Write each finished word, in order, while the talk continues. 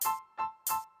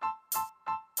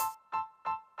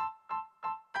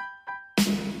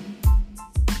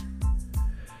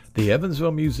The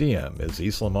Evansville Museum is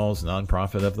Eastland Mall's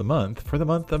nonprofit of the month for the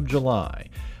month of July.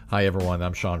 Hi everyone,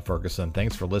 I'm Sean Ferguson.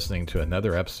 Thanks for listening to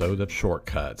another episode of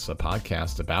Shortcuts, a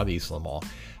podcast about Eastland Mall,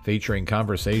 featuring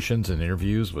conversations and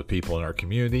interviews with people in our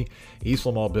community,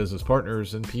 Eastland Mall business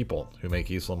partners, and people who make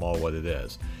Eastland Mall what it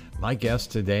is. My guest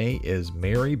today is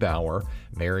Mary Bauer.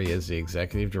 Mary is the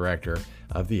Executive Director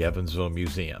of the Evansville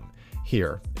Museum.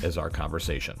 Here is our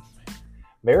conversation.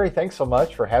 Mary, thanks so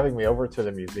much for having me over to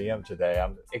the museum today.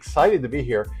 I'm excited to be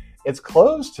here. It's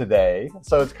closed today,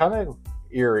 so it's kind of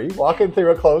eerie walking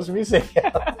through a closed museum.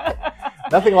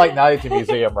 Nothing like night at the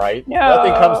museum, right?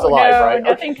 Nothing comes to life, right?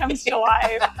 Nothing comes to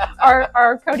life.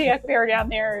 Our Kodiak bear down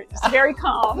there is very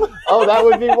calm. Oh, that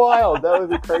would be wild. That would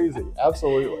be crazy.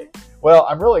 Absolutely. Well,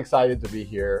 I'm really excited to be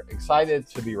here, excited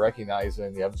to be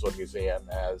recognizing the Evansville Museum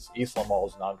as Eastland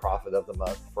Mall's nonprofit of the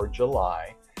month for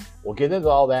July. We'll get into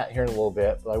all that here in a little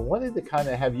bit, but I wanted to kind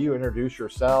of have you introduce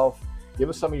yourself, give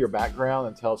us some of your background,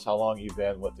 and tell us how long you've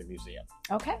been with the museum.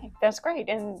 Okay, that's great,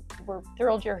 and we're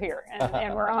thrilled you're here,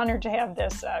 and we're honored to have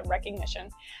this recognition.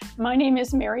 My name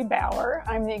is Mary Bauer.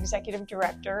 I'm the Executive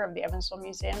Director of the Evansville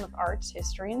Museum of Arts,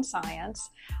 History, and Science.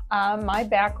 My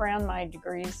background, my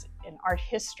degrees in art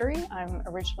history. I'm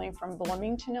originally from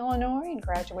Bloomington, Illinois, and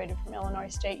graduated from Illinois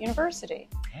State University.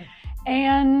 Okay.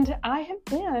 And I have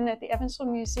been at the Evansville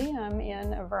Museum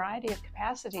in a variety of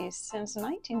capacities since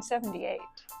 1978.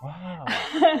 Wow.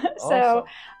 So awesome.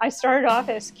 I started off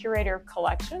as curator of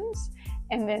collections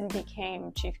and then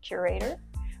became chief curator.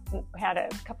 Had a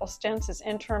couple stints as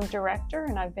interim director,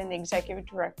 and I've been the executive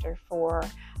director for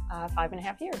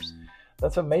 5.5 years.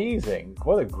 That's amazing.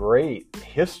 What a great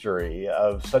history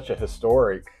of such a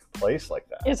historic place like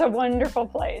that. It's a wonderful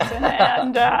place,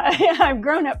 and I've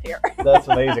grown up here. That's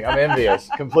amazing. I'm envious,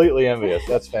 completely envious.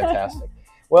 That's fantastic.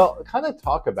 Well, kind of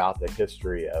talk about the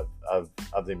history of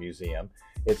the museum.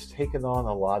 It's taken on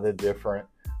a lot of different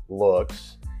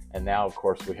looks, and now, of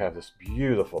course, we have this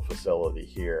beautiful facility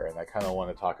here, and I kind of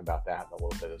want to talk about that in a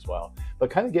little bit as well.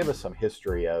 But kind of give us some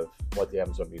history of what the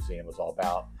Evansville Museum is all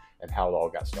about and how it all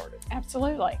got started.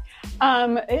 Absolutely.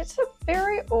 It's a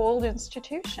very old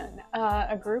institution.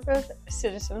 A group of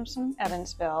citizens from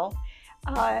Evansville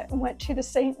went to the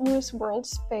St. Louis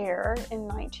World's Fair in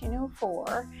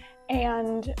 1904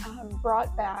 and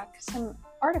brought back some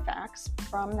artifacts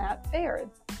from that fair.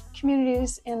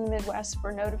 Communities in the Midwest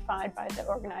were notified by the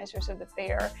organizers of the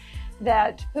fair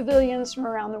that pavilions from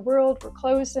around the world were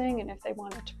closing, and if they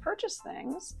wanted to purchase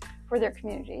things for their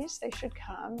communities, they should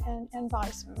come and buy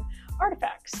some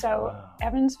artifacts. So wow.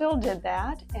 Evansville did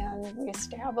that, and we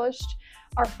established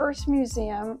our first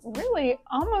museum really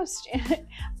almost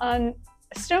on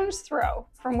a stone's throw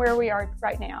from where we are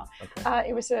right now. Okay.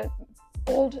 It was an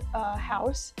old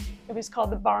house. It was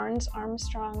called the Barnes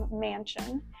Armstrong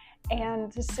Mansion.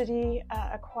 And the city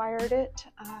acquired it,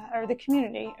 or the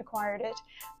community acquired it,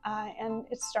 and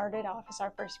it started off as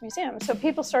our first museum. So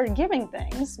people started giving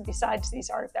things besides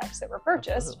these artifacts that were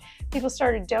purchased. People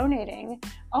started donating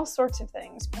all sorts of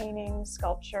things, paintings,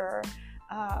 sculpture,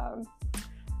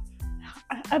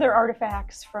 other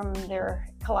artifacts from their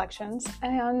collections,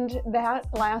 and that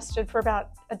lasted for about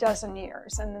a dozen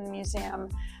years. And then the museum,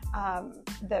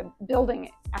 the building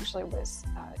actually was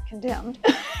condemned,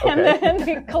 and then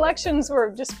the collections were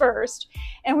dispersed,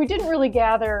 and we didn't really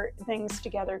gather things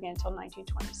together again until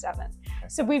 1927. Okay.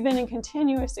 So we've been in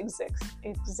continuous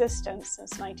existence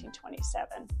since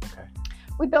 1927. Okay.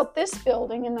 We built this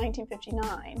building in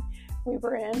 1959. We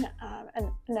were in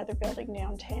another building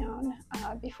downtown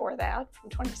before that, from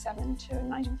 27 to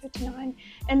 1959.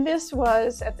 And this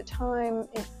was, at the time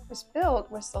it was built,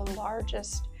 was the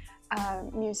largest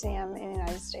museum in the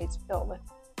United States built with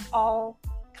all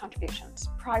contributions,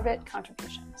 private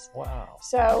contributions. Wow.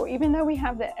 So even though we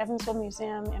have the Evansville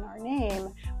Museum in our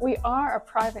name, we are a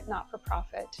private,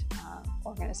 not-for-profit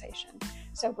organization.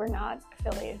 So we're not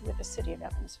affiliated with the city of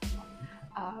Evansville.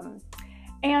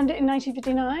 And in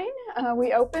 1959,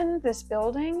 we opened this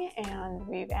building, and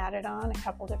we've added on a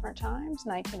couple different times.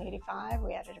 1985,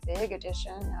 we added a big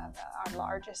addition of our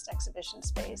largest exhibition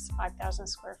space, 5,000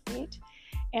 square feet,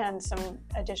 and some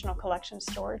additional collection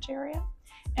storage area.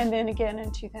 And then again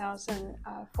in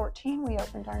 2014, we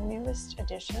opened our newest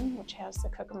addition, which has the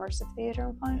Cook Immersive Theater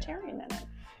and Planetarium in it.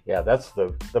 Yeah, that's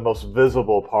the most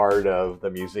visible part of the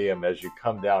museum as you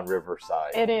come down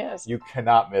Riverside. It is. You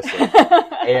cannot miss it.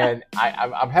 And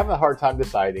I'm having a hard time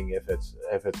deciding if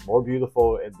it's more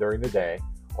beautiful during the day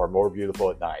or more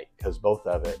beautiful at night, because both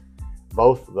of it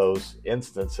both those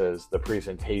instances, the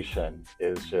presentation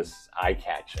is just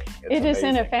eye-catching. It is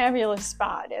in a fabulous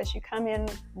spot as you come in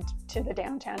to the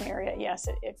downtown area. Yes,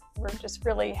 we're just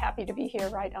really happy to be here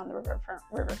right on the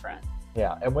riverfront.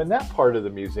 Yeah, and when that part of the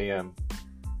museum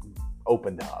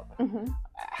opened up,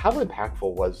 how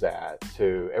impactful was that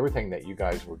to everything that you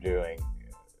guys were doing,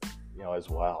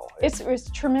 as well? It was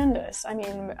tremendous. I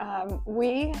mean,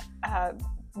 when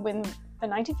the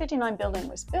 1959 building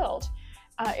was built,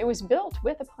 it was built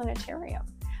with a planetarium,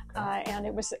 and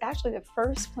it was actually the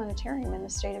first planetarium in the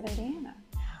state of Indiana.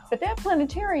 But that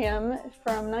planetarium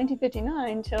from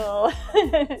 1959 till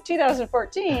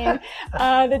 2014,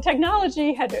 the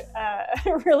technology had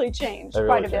really changed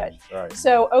quite a bit. Right.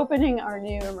 So opening our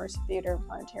new immersive theater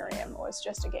planetarium was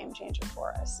just a game changer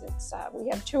for us. We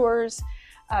have tours,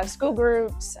 school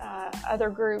groups, other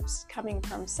groups coming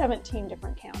from 17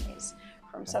 different counties,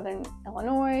 from Southern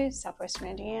Illinois, Southwestern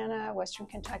Indiana, Western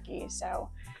Kentucky. So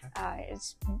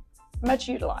it's much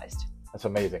utilized. That's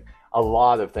amazing. A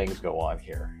lot of things go on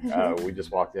here. We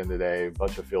just walked in today, a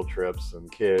bunch of field trips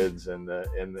and kids in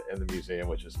the museum,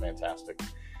 which is fantastic.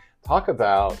 Talk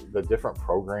about the different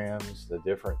programs, the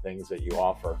different things that you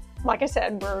offer. Like I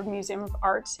said, we're a museum of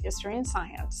arts, history, and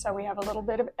science. So we have a little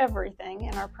bit of everything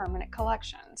in our permanent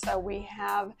collection. So we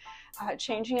have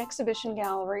changing exhibition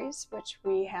galleries, which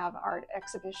we have art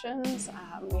exhibitions.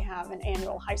 We have an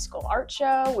annual high school art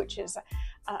show, which is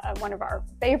one of our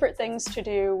favorite things to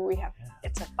do.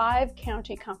 It's a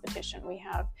 5-county competition. We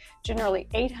have generally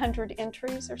 800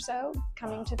 entries or so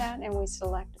coming to that, and we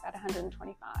select about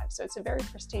 125. So it's a very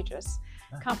prestigious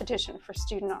competition for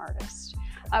student artists.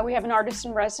 We have an artist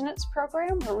in residence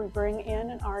program where we bring in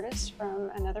an artist from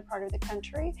another part of the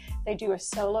country. They do a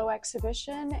solo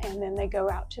exhibition, and then they go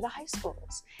out to the high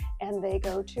schools and they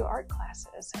go to art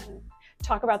classes and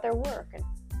talk about their work and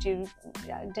do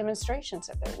demonstrations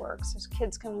of their work so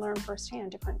kids can learn firsthand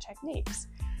different techniques.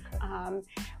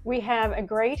 We have a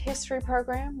great history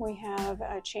program. We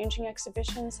have changing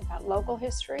exhibitions about local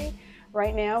history.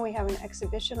 Right now we have an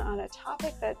exhibition on a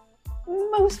topic that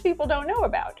most people don't know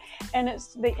about, and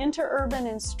it's the interurban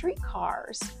and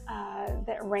streetcars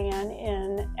that ran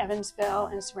in Evansville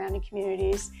and surrounding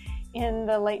communities in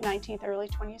the late 19th, early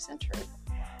 20th century.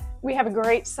 We have a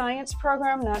great science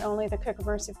program, not only the Cook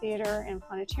Immersive Theater and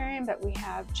Planetarium, but we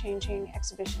have changing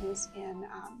exhibitions in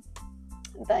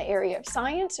the area of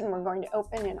science, and we're going to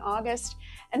open in August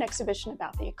an exhibition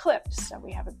about the eclipse. So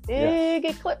we have a big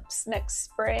eclipse next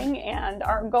spring, and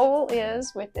our goal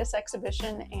is, with this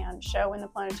exhibition and show in the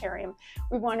planetarium,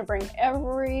 we want to bring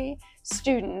every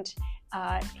student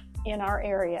in our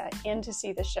area in to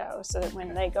see the show, so that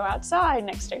when they go outside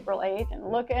next April 8th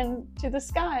and look into the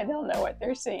sky, they'll know what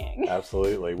they're seeing.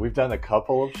 Absolutely. We've done a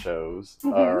couple of shows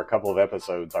or a couple of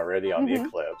episodes already on the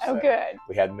eclipse. Oh, good.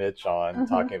 We had Mitch on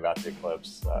talking about the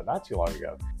eclipse not too long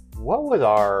ago. What would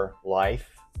our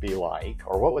life be like,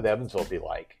 or what would Evansville be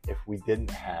like, if we didn't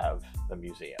have the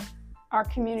museum? Our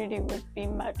community would be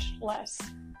much less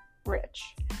rich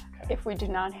if we did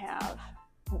not have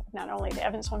not only the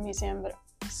Evansville Museum, but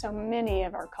so many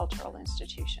of our cultural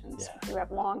institutions who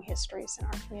have long histories in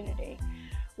our community.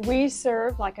 We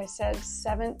serve, like I said,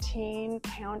 17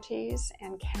 counties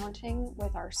and counting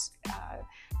with our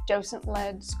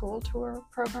docent-led school tour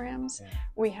programs.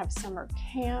 We have summer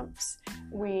camps.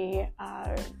 We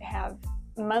have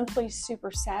monthly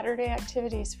Super Saturday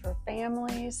activities for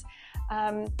families.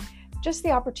 Just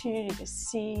the opportunity to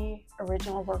see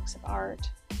original works of art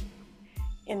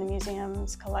in the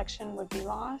museum's collection would be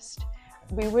lost.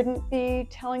 We wouldn't be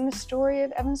telling the story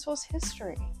of Evansville's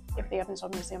history if the Evansville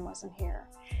Museum wasn't here.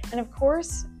 And of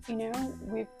course,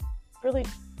 we've really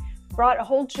brought a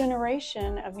whole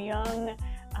generation of young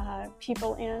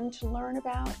people in to learn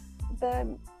about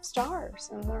the stars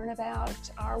and learn about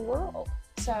our world.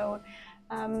 So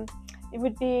it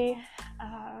would be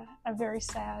a very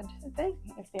sad thing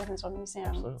if the Evansville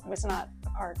Museum was not a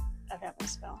part of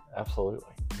Evansville.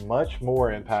 Absolutely. Much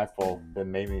more impactful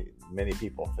than many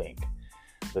people think,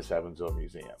 this Evansville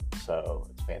Museum. So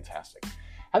it's fantastic.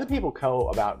 How do people go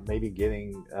about maybe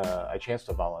getting a chance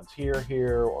to volunteer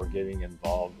here or getting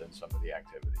involved in some of the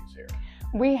activities here?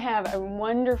 We have a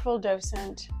wonderful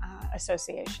docent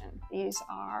association. These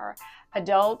are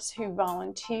adults who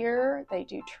volunteer. They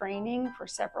do training for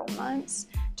several months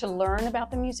to learn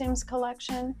about the museum's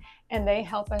collection, and they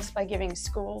help us by giving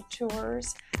school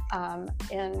tours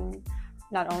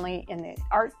not only in the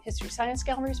art, history, science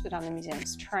galleries, but on the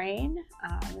museum's train.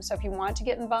 So if you want to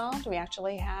get involved, we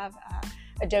actually have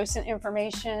a docent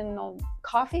informational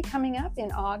coffee coming up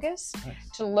in August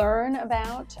to learn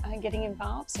about getting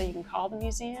involved. So you can call the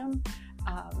museum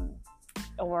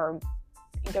or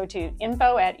go to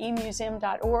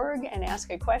info@emuseum.org and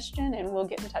ask a question, and we'll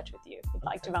get in touch with you if you'd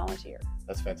like to volunteer.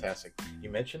 That's fantastic. You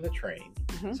mentioned the train,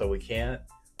 Mm-hmm. so we can't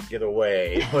get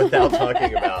away without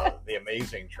talking about the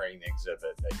amazing train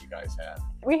exhibit that you guys have.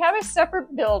 We have a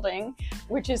separate building,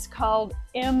 which is called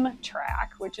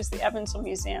M-Track, which is the Evansville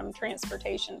Museum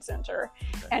Transportation Center.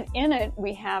 Okay. And in it,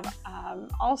 we have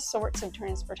all sorts of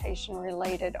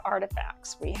transportation-related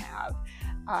artifacts. We have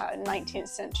 19th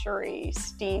century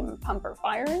steam pumper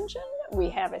fire engine. We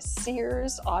have a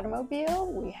Sears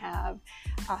automobile. We have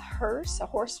a hearse, a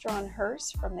horse-drawn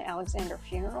hearse from the Alexander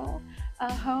Funeral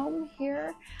Home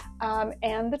here,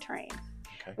 and the train.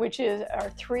 Okay. Which are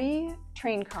 3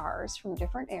 train cars from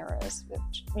different eras,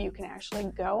 which you can actually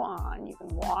go on. You can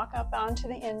walk up onto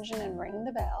the engine and ring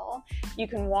the bell. You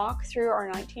can walk through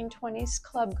our 1920s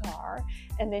club car,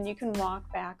 and then you can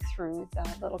walk back through the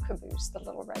little caboose, the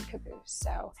little red caboose.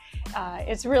 So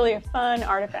it's really a fun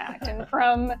artifact. And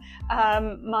from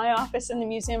my office in the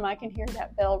museum, I can hear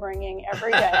that bell ringing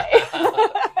every day.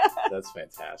 That's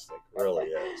fantastic. It really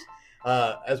is.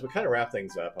 As we kind of wrap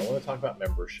things up, I want to talk about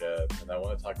membership, and I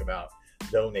want to talk about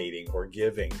donating or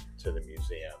giving to the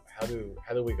museum. How do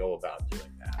we go about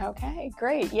doing that? Okay,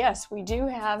 great. Yes, we do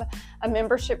have a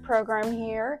membership program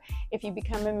here. If you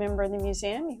become a member of the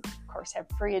museum, you of course have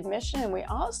free admission, and we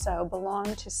also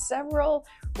belong to several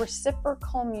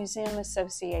reciprocal museum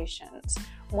associations.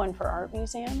 One for art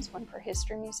museums, one for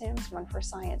history museums, one for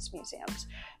science museums.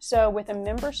 So with a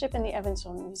membership in the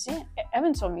Evansville Museum,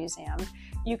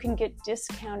 you can get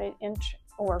discounted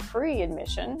or free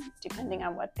admission, depending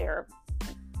on what their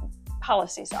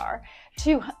policies are,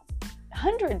 to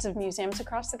hundreds of museums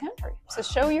across the country. Wow. So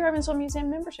show your Evansville Museum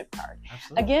membership card.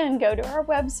 Absolutely. Again, go to our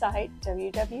website,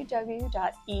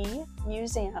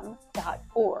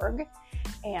 www.emuseum.org,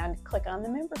 and click on the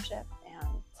membership, and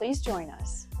please join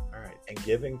us. All right. And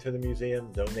giving to the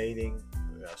museum, donating,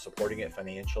 supporting it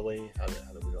financially, how do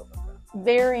we go about that?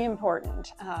 Very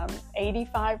important.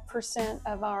 85%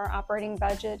 of our operating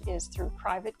budget is through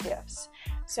private gifts.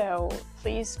 So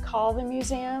please call the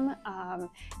museum,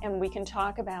 and we can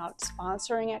talk about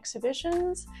sponsoring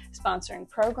exhibitions, sponsoring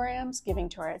programs, giving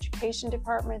to our education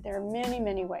department. There are many,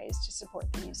 many ways to support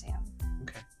the museum.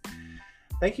 Okay.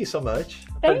 Thank you so much.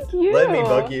 Thank you. Let me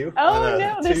bug you. Oh,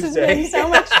 no, this has been so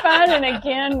much fun. And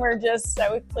again, we're just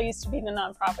so pleased to be the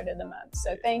nonprofit of the month.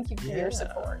 So thank you for your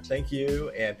support. Thank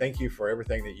you. And thank you for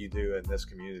everything that you do in this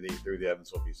community through the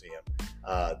Evansville Museum.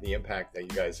 The impact that you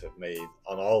guys have made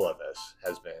on all of us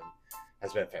has been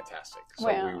fantastic. So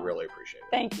we really appreciate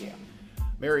it. Thank you.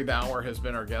 Mary Bauer has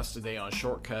been our guest today on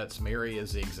Shortcuts. Mary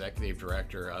is the executive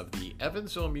director of the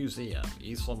Evansville Museum,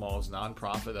 East Lamoille's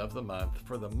nonprofit of the month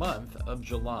for the month of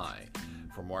July.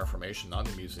 For more information on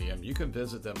the museum, you can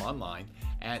visit them online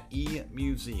at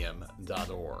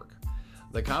emuseum.org.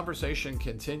 The conversation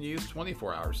continues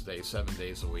 24 hours a day, 7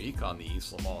 days a week on the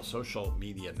East Lamoille social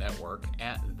media network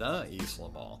at The East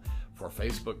Lamoille for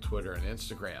Facebook, Twitter, and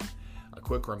Instagram. A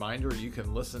quick reminder, you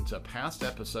can listen to past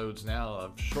episodes now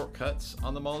of Shortcuts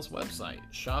on the Mall's website,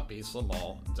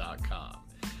 shopeastlamoille.com.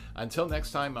 Until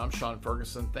next time, I'm Sean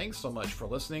Ferguson. Thanks so much for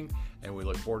listening, and we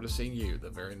look forward to seeing you the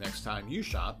very next time you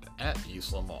shop at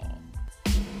East Lamoille.